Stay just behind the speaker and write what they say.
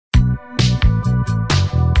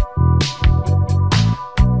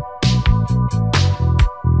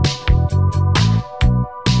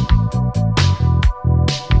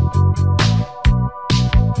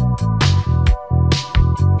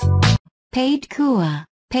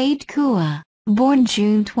Paige Chua, born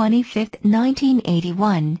June 25,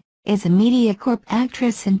 1981, is a Mediacorp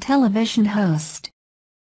actress and television host.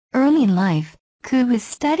 Early life, Chua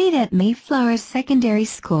studied at Mayflower Secondary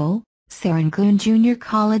School, Serangoon Junior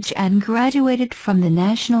College and graduated from the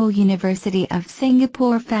National University of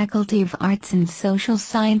Singapore Faculty of Arts and Social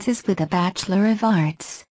Sciences with a Bachelor of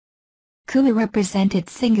Arts. Chua represented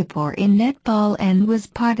Singapore in netball and was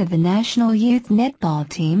part of the National Youth Netball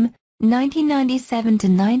team, 1997 to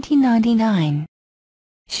 1999.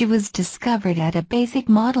 She was discovered at a basic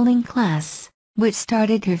modeling class, which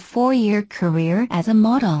started her 4-year career as a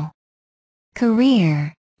model.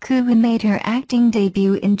 Chua made her acting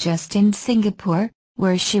debut in Just in Singapore,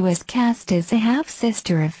 where she was cast as a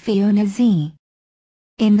half-sister of Fiona Z.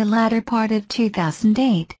 In the latter part of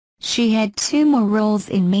 2008, she had 2 more roles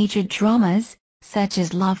in major dramas, such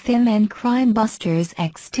as Love Him and Crime Busters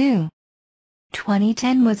X2.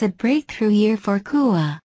 2010 was a breakthrough year for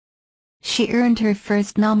Chua. She earned her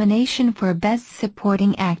first nomination for Best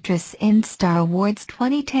Supporting Actress in Star Awards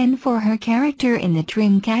 2010 for her character in The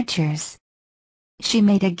Dreamcatchers. She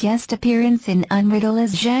made a guest appearance in Unriddle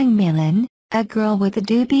as Zhang Milin, a girl with a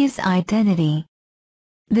dubious identity.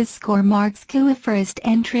 The score marks Chua's first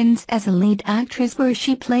entrance as a lead actress, where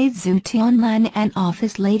she played Zhu Tianlan, an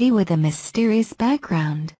office lady with a mysterious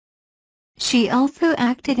background. She also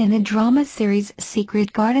acted in the drama series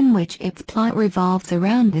Secret Garden, which its plot revolves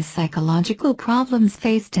around the psychological problems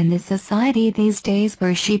faced in the society these days,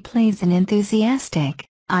 where she plays an enthusiastic,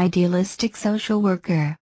 idealistic social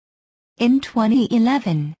worker. In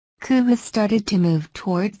 2011, Chua started to move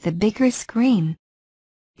towards the bigger screen.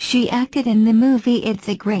 She acted in the movie It's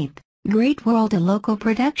a Great World, a local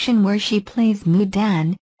production where she plays Mu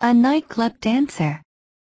Dan, a nightclub dancer.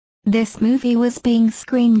 This movie was being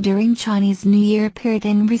screened during Chinese New Year period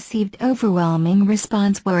and received overwhelming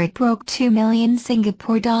response, where it broke $2 million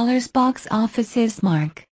Singapore dollars box office's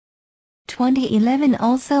mark. 2011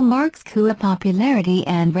 also marks Chua's popularity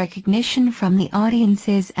and recognition from the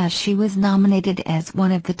audiences, as she was nominated as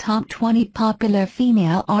one of the top 20 popular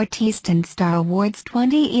female artists in Star Awards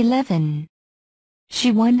 2011.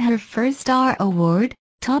 She won her first Star Award,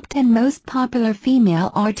 Top 10 Most Popular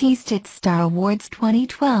Female Artist at Star Awards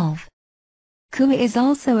 2012. Chua is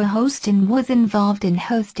also a host and was involved in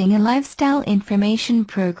hosting a lifestyle information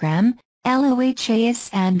program,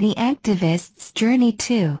 LOHAS, and The Activist's Journey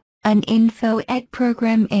to an info-ed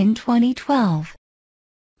program in 2012.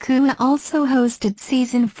 Chua also hosted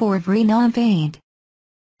Season 4 of Renovate,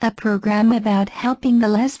 a program about helping the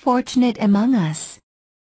less fortunate among us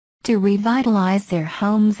to revitalize their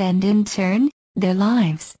homes and in turn, their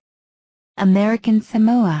lives. American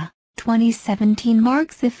Samoa, 2017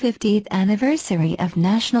 marks the 50th anniversary of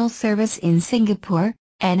National Service in Singapore,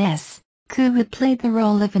 NS. Chua played the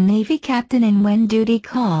role of a Navy captain in When Duty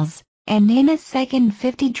Calls, and in a second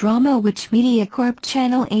 50 drama which Mediacorp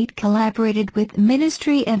Channel 8 collaborated with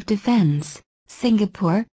Ministry of Defence,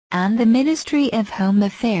 Singapore, and the Ministry of Home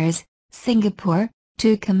Affairs, Singapore,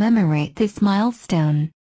 to commemorate this milestone.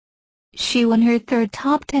 She won her 3rd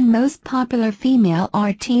Top 10 Most Popular Female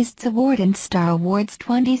Artists Award in Star Awards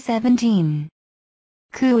 2017.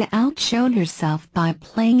 Chua outshone herself by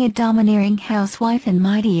playing a domineering housewife and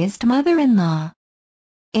mightiest mother-in-law.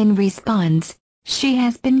 In response, she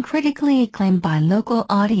has been critically acclaimed by local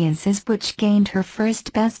audiences, which gained her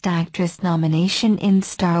first Best Actress nomination in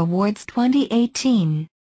Star Awards 2018.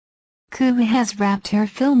 Chua has wrapped her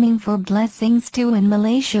filming for Blessings 2 in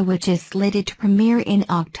Malaysia, which is slated to premiere in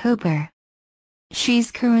October.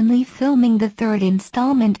 She's currently filming the 3rd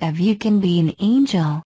installment of You Can Be an Angel.